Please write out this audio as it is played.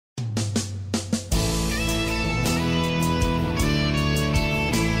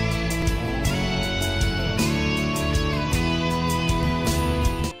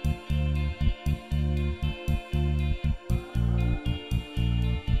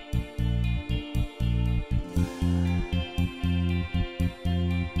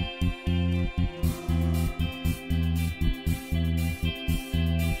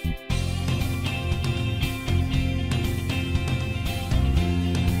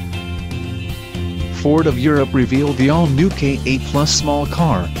Ford of Europe revealed the all-new K8 Plus small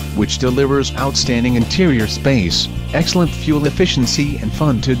car, which delivers outstanding interior space, excellent fuel efficiency and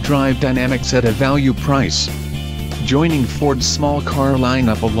fun-to-drive dynamics at a value price. Joining Ford's small car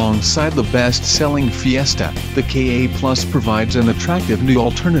lineup alongside the best-selling Fiesta, the K8 Plus provides an attractive new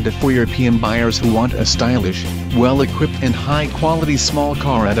alternative for European buyers who want a stylish, well-equipped and high-quality small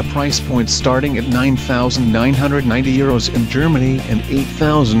car at a price point starting at €9,990 in Germany and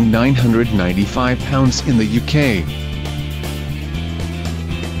 £8,995 in the UK.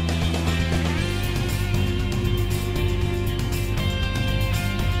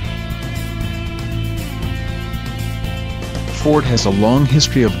 Ford has a long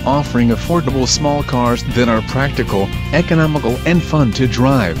history of offering affordable small cars that are practical, economical and fun to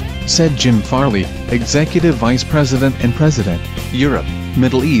drive, said Jim Farley, Executive Vice President and President, Europe,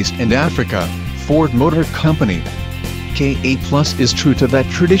 Middle East and Africa, Ford Motor Company. K8 Plus is true to that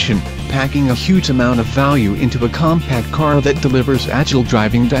tradition, packing a huge amount of value into a compact car that delivers agile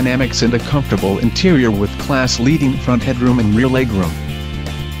driving dynamics and a comfortable interior with class-leading front headroom and rear legroom.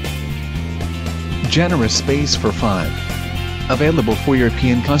 Generous space for 5. Available for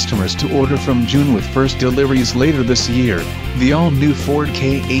European customers to order from June with first deliveries later this year, the all-new Ford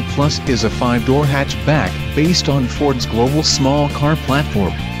K8 Plus is a 5-door hatchback based on Ford's global small car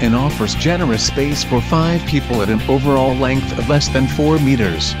platform, and offers generous space for 5 people at an overall length of less than 4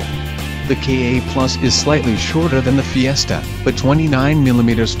 meters. The K8 Plus is slightly shorter than the Fiesta, but 29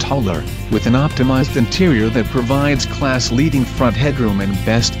 mm taller, with an optimized interior that provides class-leading front headroom and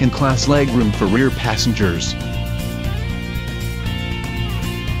best-in-class legroom for rear passengers.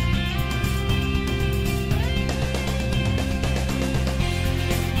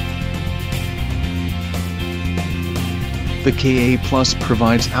 The K8 Plus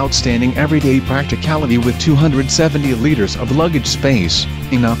provides outstanding everyday practicality with 270 liters of luggage space,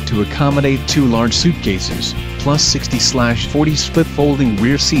 enough to accommodate 2 large suitcases, plus 60/40 split folding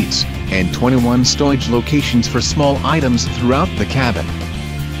rear seats, and 21 storage locations for small items throughout the cabin.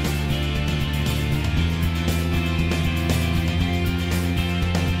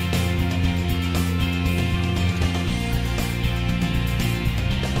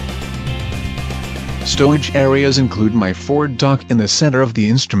 Storage areas include my Ford dock in the center of the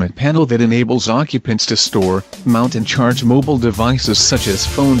instrument panel that enables occupants to store, mount and charge mobile devices such as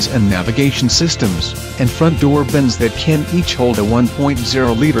phones and navigation systems, and front door bins that can each hold a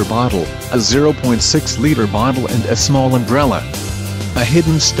 1.0-liter bottle, a 0.6-liter bottle and a small umbrella. A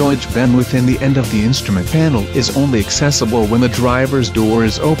hidden storage bin within the end of the instrument panel is only accessible when the driver's door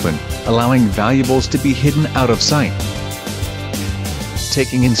is open, allowing valuables to be hidden out of sight.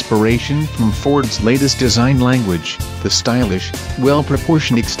 Taking inspiration from Ford's latest design language, the stylish,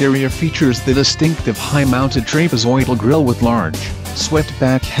 well-proportioned exterior features the distinctive high-mounted trapezoidal grille with large,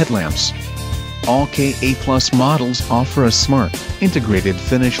 swept-back headlamps. All K8 Plus models offer a smart, integrated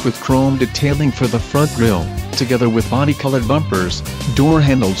finish with chrome detailing for the front grille, together with body-colored bumpers, door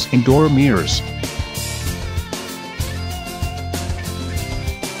handles and door mirrors.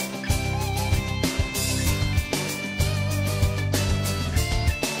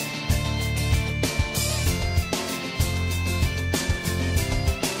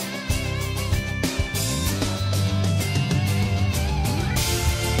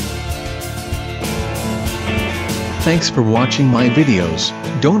 Thanks for watching my videos.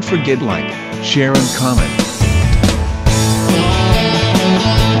 Don't forget like, share and comment.